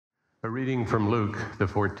A reading from Luke, the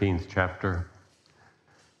 14th chapter.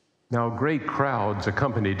 Now great crowds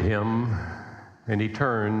accompanied him, and he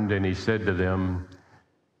turned and he said to them,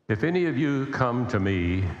 "If any of you come to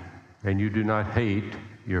me, and you do not hate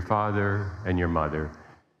your father and your mother,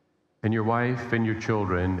 and your wife and your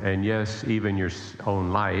children, and yes, even your own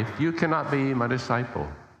life, you cannot be my disciple.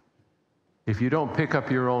 If you don't pick up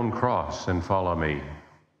your own cross and follow me,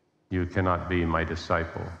 you cannot be my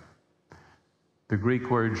disciple." The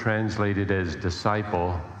Greek word translated as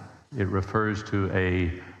disciple, it refers to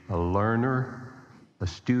a learner, a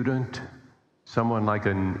student, someone like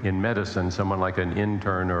in medicine, someone like an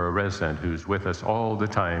intern or a resident who's with us all the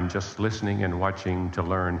time, just listening and watching to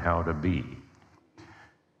learn how to be.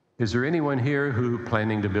 Is there anyone here who,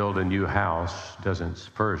 planning to build a new house, doesn't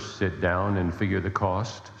first sit down and figure the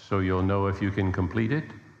cost so you'll know if you can complete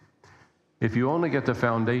it? If you only get the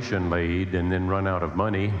foundation laid and then run out of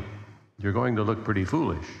money, you're going to look pretty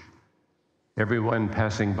foolish. Everyone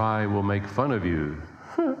passing by will make fun of you.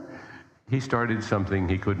 He started something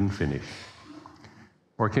he couldn't finish.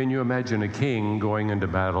 Or can you imagine a king going into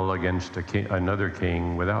battle against another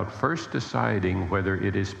king without first deciding whether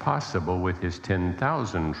it is possible with his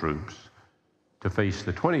 10,000 troops to face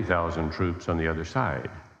the 20,000 troops on the other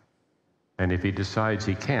side? And if he decides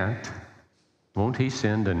he can't, won't he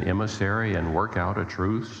send an emissary and work out a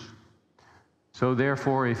truce? So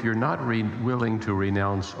therefore, if you're not willing to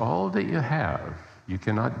renounce all that you have, you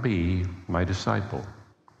cannot be my disciple.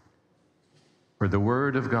 For the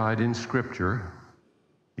word of God in Scripture,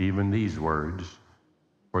 even these words,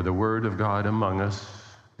 for the word of God among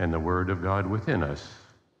us and the word of God within us,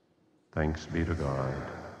 thanks be to God.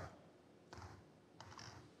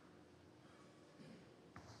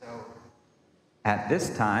 So at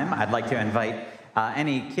this time, I'd like to invite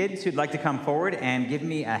any kids who'd like to come forward and give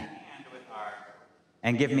me a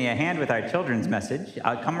hand with our children's message.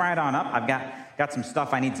 Come right on up. I've got some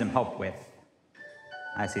stuff I need some help with.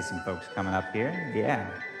 I see some folks coming up here. Yeah.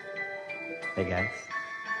 Hey, guys.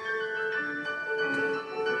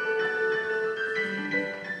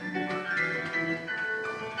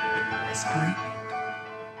 Sorry.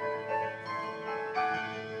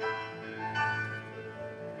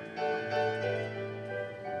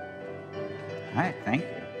 All right, thank you.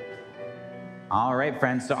 All right,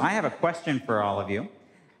 friends, so I have a question for all of you.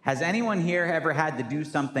 Has anyone here ever had to do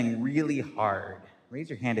something really hard? Raise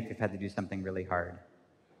your hand if you've had to do something really hard.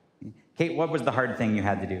 Kate, what was the hard thing you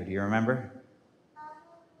had to do? Do you remember?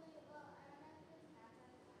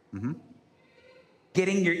 Mm-hmm.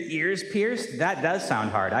 Getting your ears pierced? That does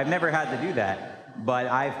sound hard. I've never had to do that, but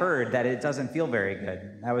I've heard that it doesn't feel very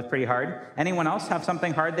good. That was pretty hard. Anyone else have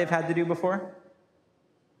something hard they've had to do before?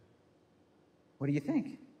 What do you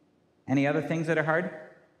think? Any other things that are hard?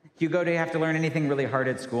 Hugo, do you have to learn anything really hard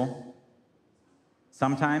at school?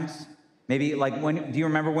 Sometimes? Maybe like do you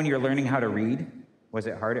remember when you were learning how to read? Was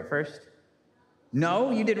it hard at first?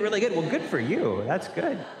 No? You did really good. Well, good for you. That's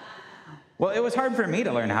good. Well, it was hard for me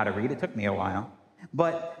to learn how to read. It took me a while.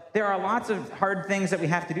 But there are lots of hard things that we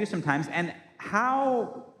have to do sometimes. And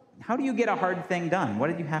how do you get a hard thing done? What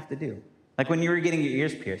did you have to do? Like when you were getting your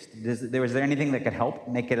ears pierced, was there anything that could help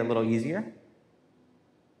make it a little easier?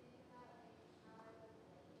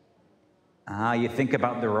 You think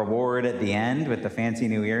about the reward at the end with the fancy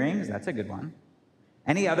new earrings. That's a good one.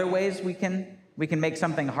 Any other ways we can make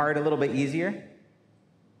something hard a little bit easier?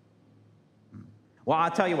 Well,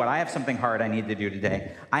 I'll tell you what. I have something hard I need to do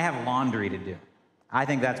today. I have laundry to do. I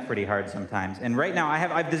think that's pretty hard sometimes. And right now I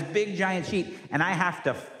have this big giant sheet, and I have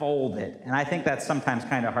to fold it. And I think that's sometimes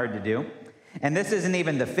kind of hard to do. And this isn't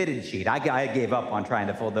even the fitted sheet. I gave up on trying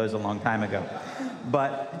to fold those a long time ago.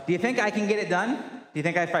 But do you think I can get it done? Do you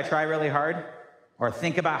think if I try really hard or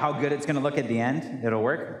think about how good it's going to look at the end, it'll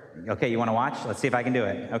work? Okay, you want to watch? Let's see if I can do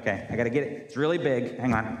it. Okay, I got to get it. It's really big.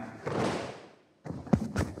 Hang on.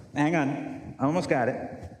 Hang on. I almost got it.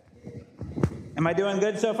 Am I doing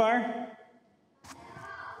good so far?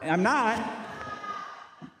 I'm not.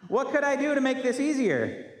 What could I do to make this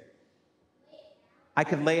easier? I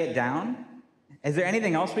could lay it down. Is there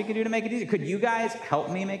anything else we could do to make it easier? Could you guys help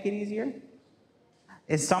me make it easier?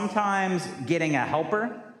 Is sometimes getting a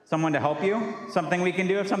helper, someone to help you, something we can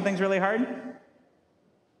do if something's really hard?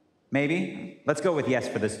 Maybe? Let's go with yes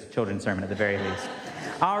for this children's sermon at the very least.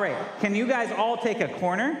 All right, can you guys all take a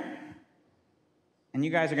corner? And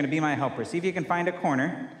you guys are going to be my helpers. See if you can find a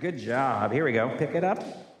corner. Good job. Here we go. Pick it up.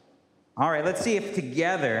 All right, let's see if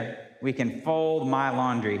together we can fold my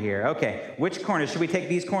laundry here. Okay, which corners? Should we take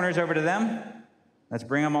these corners over to them? Let's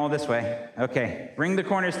bring them all this way. Okay, bring the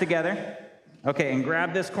corners together. Okay, and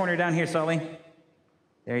grab this corner down here, Sully.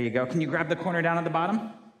 There you go. Can you grab the corner down at the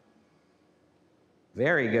bottom?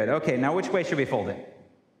 Very good. Okay, now which way should we fold it?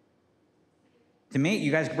 To me?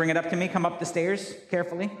 You guys bring it up to me. Come up the stairs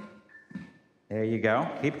carefully. There you go.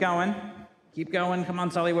 Keep going. Keep going. Come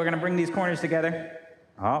on, Sully. We're going to bring these corners together.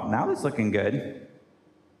 Oh, now it's looking good.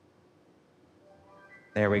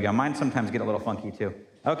 There we go. Mine sometimes get a little funky too.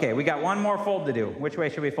 Okay, we got one more fold to do. Which way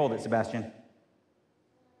should we fold it, Sebastian?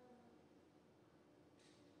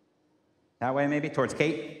 That way, maybe? Towards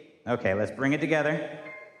Kate? Okay, let's bring it together.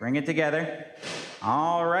 Bring it together.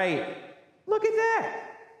 All right. Look at that.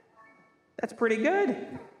 That's pretty good.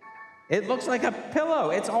 It looks like a pillow.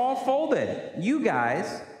 It's all folded. You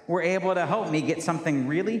guys were able to help me get something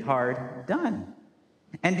really hard done.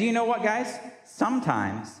 And do you know what, guys?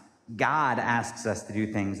 Sometimes God asks us to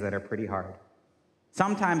do things that are pretty hard.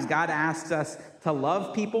 Sometimes God asks us to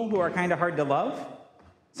love people who are kind of hard to love.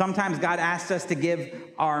 Sometimes God asks us to give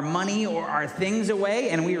our money or our things away,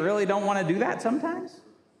 and we really don't want to do that sometimes.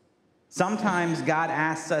 Sometimes God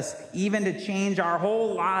asks us even to change our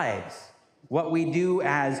whole lives. What we do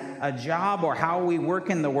as a job or how we work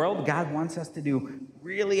in the world, God wants us to do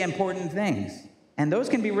really important things. And those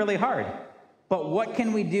can be really hard. But what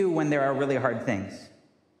can we do when there are really hard things?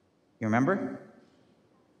 You remember?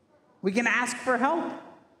 We can ask for help.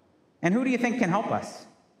 And who do you think can help us?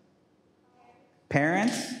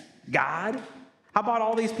 Parents? God? How about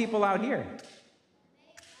all these people out here?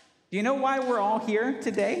 Do you know why we're all here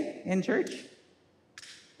today in church?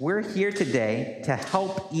 We're here today to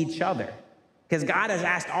help each other. Because God has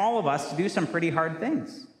asked all of us to do some pretty hard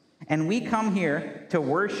things. And we come here to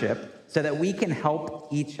worship so that we can help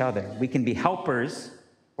each other. We can be helpers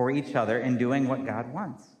for each other in doing what God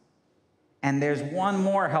wants. And there's one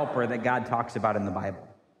more helper that God talks about in the Bible.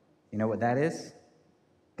 You know what that is?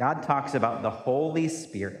 God talks about the Holy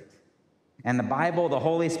Spirit. And the Bible, the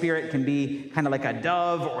Holy Spirit can be kind of like a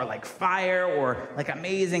dove or like fire or like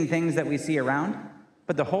amazing things that we see around.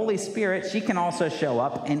 But the Holy Spirit, she can also show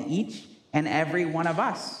up in each and every one of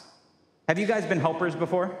us. Have you guys been helpers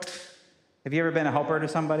before? Have you ever been a helper to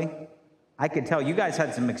somebody? I could tell you guys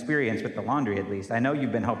had some experience with the laundry at least. I know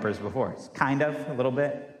you've been helpers before. It's kind of, a little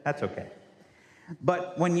bit. That's okay.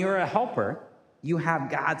 But when you're a helper, you have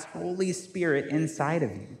God's Holy Spirit inside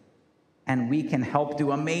of you. And we can help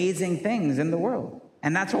do amazing things in the world.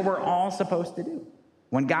 And that's what we're all supposed to do.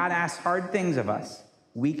 When God asks hard things of us,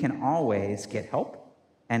 we can always get help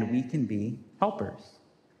and we can be helpers.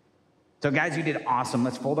 So guys, you did awesome.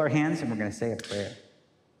 Let's fold our hands and we're going to say a prayer.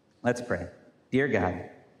 Let's pray. Dear God,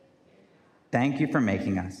 thank you for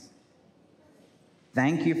making us.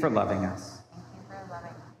 Thank you for loving us.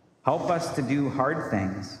 Help us to do hard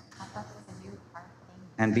things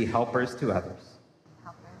and be helpers to others.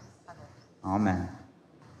 Amen.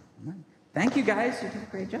 Amen. Thank you, guys. You did a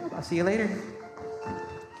great job. I'll see you later.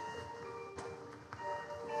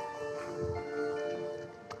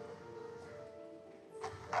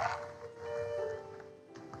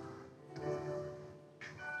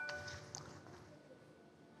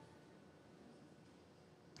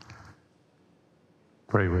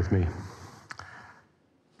 Pray with me.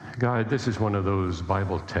 God, this is one of those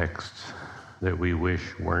Bible texts that we wish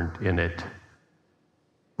weren't in it.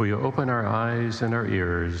 Will you open our eyes and our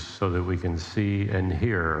ears so that we can see and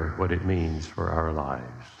hear what it means for our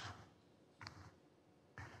lives?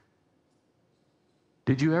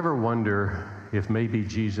 Did you ever wonder if maybe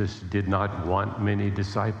Jesus did not want many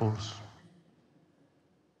disciples?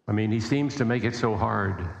 I mean, he seems to make it so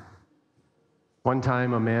hard. One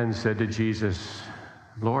time a man said to Jesus,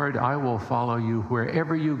 Lord, I will follow you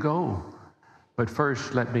wherever you go, but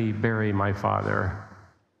first let me bury my father.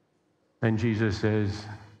 And Jesus says,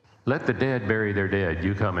 let the dead bury their dead.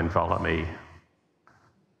 You come and follow me.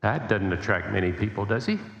 That doesn't attract many people, does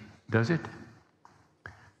he? Does it?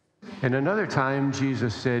 And another time,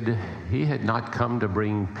 Jesus said he had not come to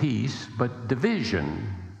bring peace, but division,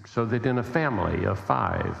 so that in a family of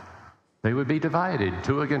 5, they would be divided,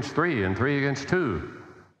 2 against 3 and 3 against 2.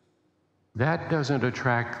 That doesn't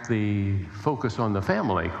attract the focus on the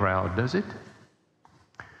family crowd, does it?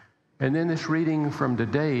 And then this reading from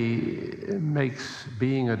today makes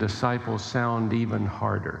being a disciple sound even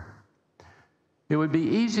harder. It would be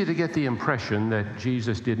easy to get the impression that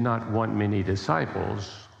Jesus did not want many disciples,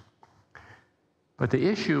 but the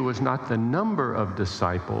issue was not the number of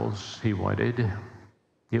disciples he wanted,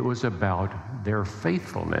 it was about their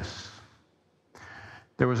faithfulness.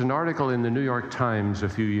 There was an article in the New York Times a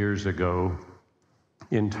few years ago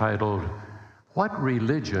entitled, What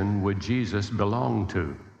Religion Would Jesus Belong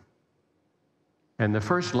to? And the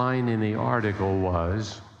first line in the article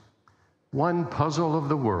was, one puzzle of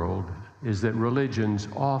the world is that religions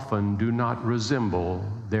often do not resemble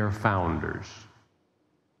their founders.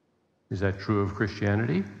 Is that true of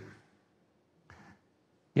Christianity?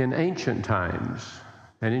 In ancient times,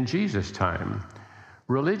 and in Jesus' time,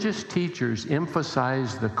 religious teachers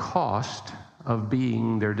emphasized the cost of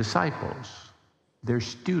being their disciples, their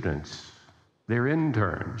students, their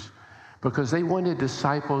interns, because they wanted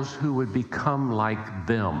disciples who would become like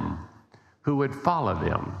them, who would follow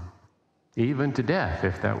them, even to death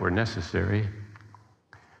if that were necessary.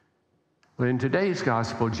 But in today's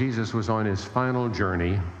gospel, Jesus was on his final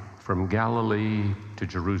journey from Galilee to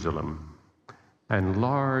Jerusalem, and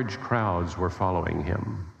large crowds were following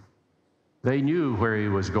him. They knew where he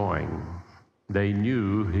was going. They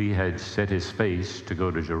knew he had set his face to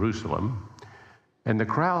go to Jerusalem, and the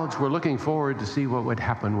crowds were looking forward to see what would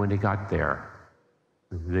happen when he got there.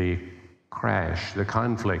 The crash, the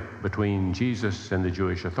conflict between Jesus and the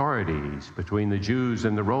Jewish authorities, between the Jews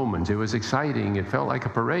and the Romans. It was exciting. It felt like a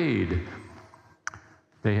parade.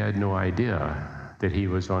 They had no idea that he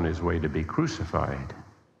was on his way to be crucified,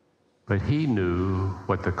 but he knew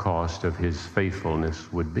what the cost of his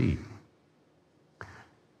faithfulness would be.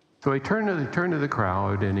 So he turned to the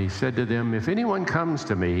crowd and he said to them, "If anyone comes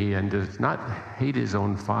to me and does not hate his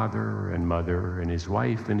own father and mother and his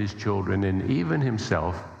wife and his children and even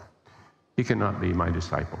himself, he cannot be my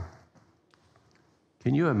disciple."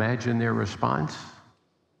 Can you imagine their response?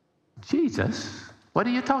 "Jesus, what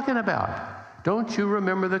are you talking about? Don't you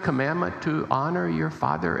remember the commandment to honor your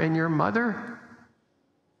father and your mother?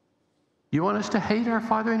 You want us to hate our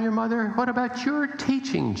father and your mother? What about your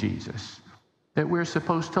teaching, Jesus, that we're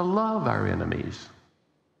supposed to love our enemies?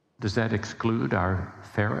 Does that exclude our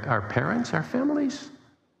parents, our families?"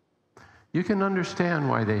 You can understand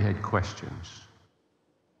why they had questions.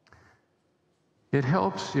 It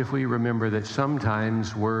helps if we remember that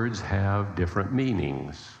sometimes words have different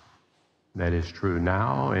meanings. That is true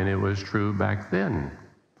now, and it was true back then.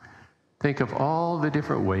 Think of all the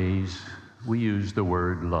different ways we use the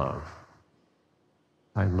word love.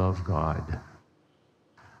 I love God.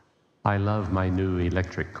 I love my new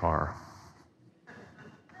electric car.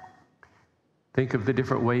 Think of the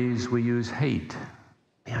different ways we use hate.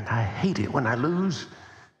 Man, I hate it when I lose.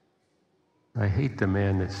 I hate the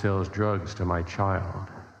man that sells drugs to my child.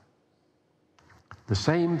 The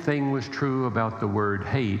same thing was true about the word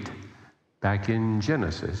hate back in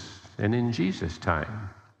Genesis and in Jesus' time.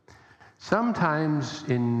 Sometimes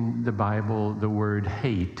in the Bible, the word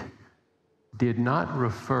hate did not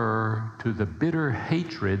refer to the bitter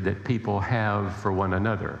hatred that people have for one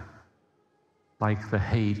another, like the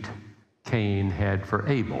hate Cain had for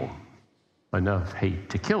Abel, enough hate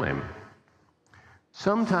to kill him.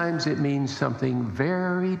 Sometimes it means something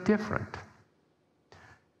very different.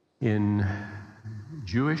 In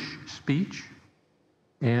Jewish speech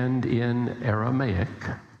and in Aramaic,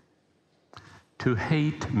 to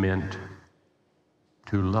hate meant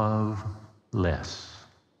to love less.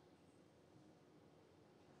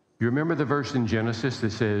 You remember the verse in Genesis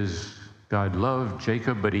that says, God loved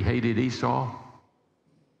Jacob, but he hated Esau?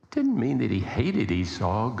 It didn't mean that he hated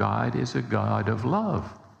Esau. God is a God of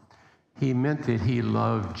love. He meant that he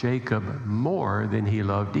loved Jacob more than he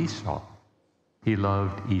loved Esau. He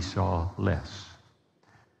loved Esau less.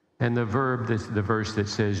 And the verse that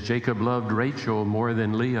says, Jacob loved Rachel more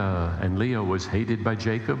than Leah, and Leah was hated by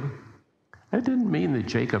Jacob. That didn't mean that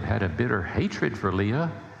Jacob had a bitter hatred for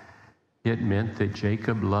Leah. It meant that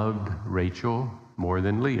Jacob loved Rachel more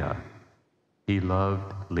than Leah. He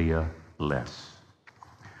loved Leah less.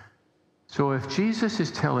 So if Jesus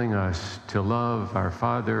is telling us to love our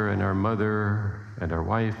father and our mother and our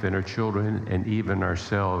wife and our children and even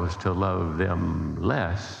ourselves to love them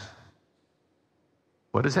less,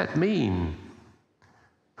 what does that mean?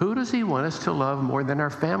 Who does he want us to love more than our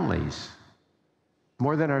families,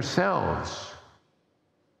 more than ourselves?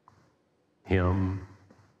 Him.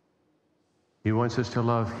 He wants us to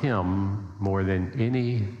love him more than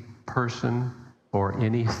any person or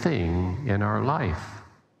anything in our life.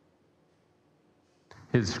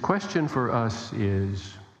 His question for us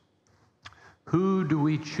is, who do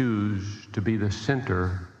we choose to be the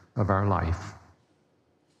center of our life?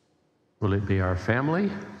 Will it be our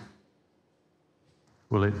family?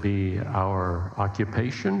 Will it be our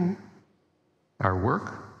occupation, our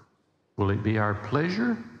work? Will it be our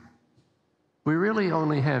pleasure? We really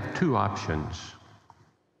only have two options.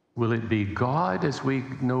 Will it be God as we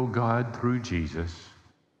know God through Jesus,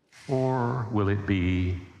 or will it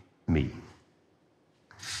be me?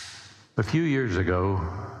 A few years ago,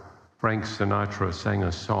 Frank Sinatra sang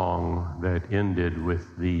a song that ended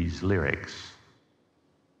with these lyrics.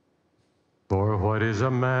 For what is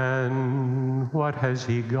a man, what has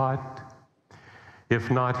he got?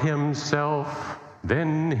 If not himself,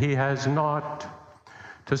 then he has naught.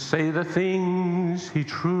 to say the things he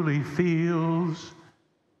truly feels,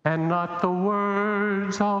 and not the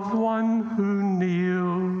words of one who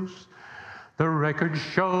kneels. The record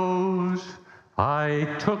shows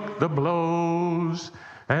I took the blows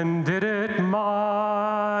and did it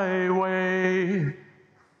my way.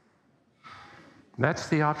 That's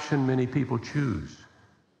the option many people choose,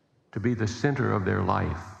 to be the center of their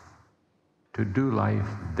life, to do life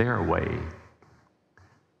their way.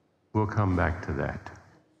 We'll come back to that.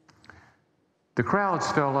 The crowds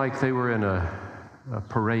felt like they were in a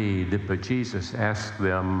parade, but Jesus asked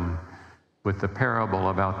them, with the parable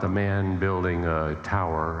about the man building a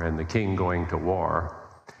tower and the king going to war,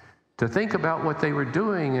 to think about what they were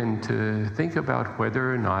doing and to think about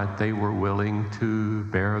whether or not they were willing to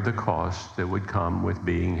bear the cost that would come with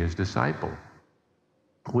being his disciple.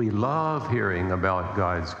 We love hearing about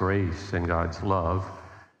God's grace and God's love,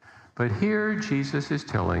 but here Jesus is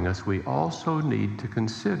telling us we also need to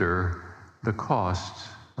consider the costs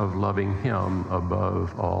of loving him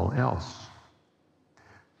above all else.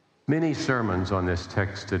 Many sermons on this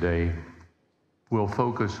text today will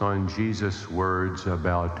focus on Jesus' words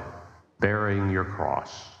about bearing your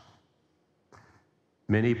cross.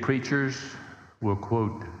 Many preachers will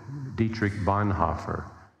quote Dietrich Bonhoeffer,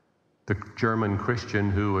 the German Christian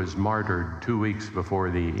who was martyred 2 weeks before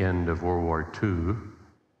the end of World War II.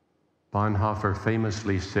 Bonhoeffer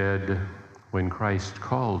famously said, when Christ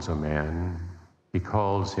calls a man, he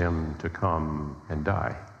calls him to come and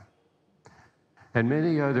die. And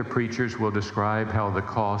many other preachers will describe how the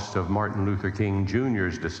cost of Martin Luther King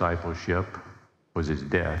Jr.'s discipleship was his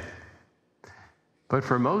death. But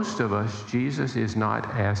for most of us, Jesus is not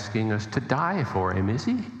asking us to die for him, is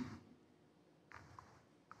he?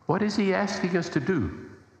 What is he asking us to do?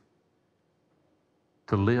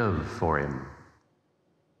 To live for him.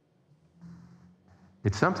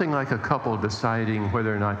 It's something like a couple deciding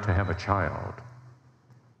whether or not to have a child.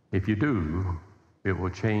 If you do, it will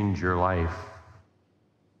change your life,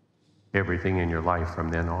 everything in your life from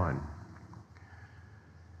then on.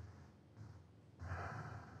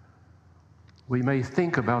 We may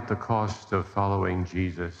think about the cost of following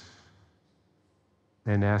Jesus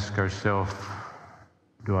and ask ourselves,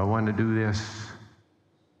 do I want to do this?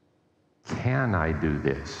 Can I do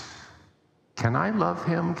this? Can I love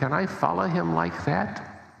him? Can I follow him like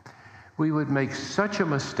that? We would make such a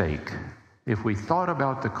mistake if we thought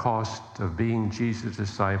about the cost of being Jesus'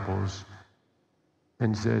 disciples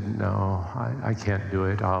and said, no, I can't do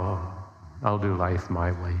it. I'll do life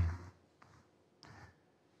my way.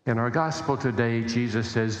 In our gospel today,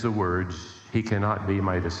 Jesus says the words, he cannot be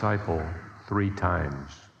my disciple 3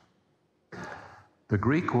 times. The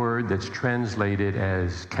Greek word that's translated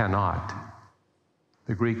as cannot,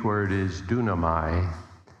 the Greek word is dunamai,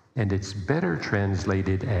 and it's better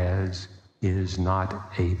translated as is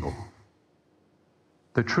not able.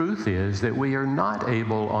 The truth is that we are not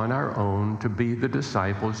able on our own to be the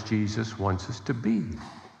disciples Jesus wants us to be,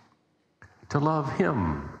 to love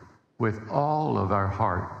him with all of our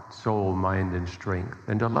heart, soul, mind, and strength,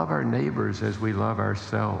 and to love our neighbors as we love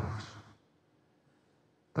ourselves.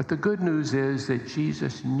 But the good news is that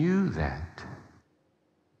Jesus knew that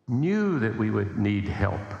we would need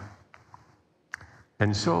help.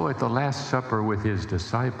 And so at the Last Supper with his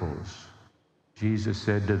disciples, Jesus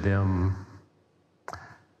said to them,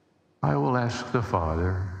 I will ask the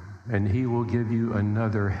Father, and he will give you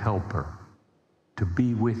another helper to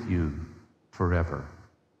be with you forever.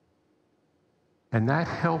 And that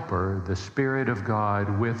helper, the Spirit of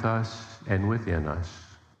God with us and within us,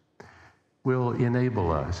 will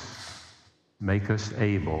enable us, make us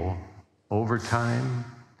able over time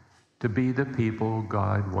to be the people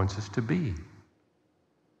God wants us to be.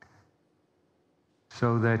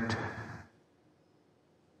 So that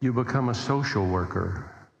you become a social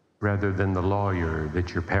worker rather than the lawyer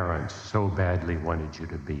that your parents so badly wanted you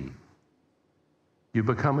to be. You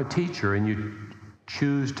become a teacher and you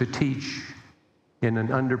choose to teach in an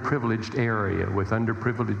underprivileged area with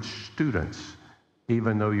underprivileged students,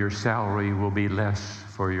 even though your salary will be less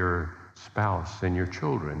for your spouse and your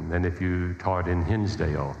children than if you taught in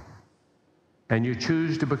Hinsdale. And you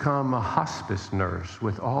choose to become a hospice nurse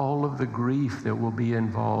with all of the grief that will be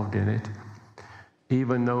involved in it,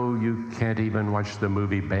 even though you can't even watch the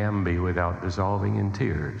movie Bambi without dissolving in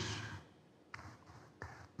tears.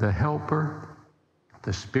 The helper,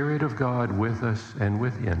 the Spirit of God with us and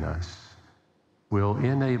within us, will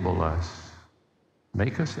enable us,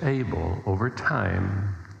 make us able over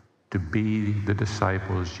time to be the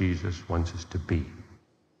disciples Jesus wants us to be.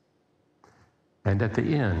 And at the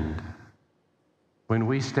end, when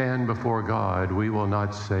we stand before God, we will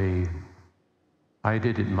not say, I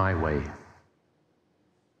did it my way.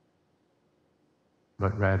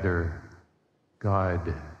 but rather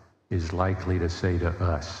God is likely to say to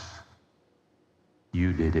us,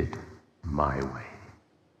 you did it my way.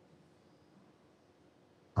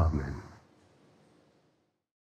 Amen.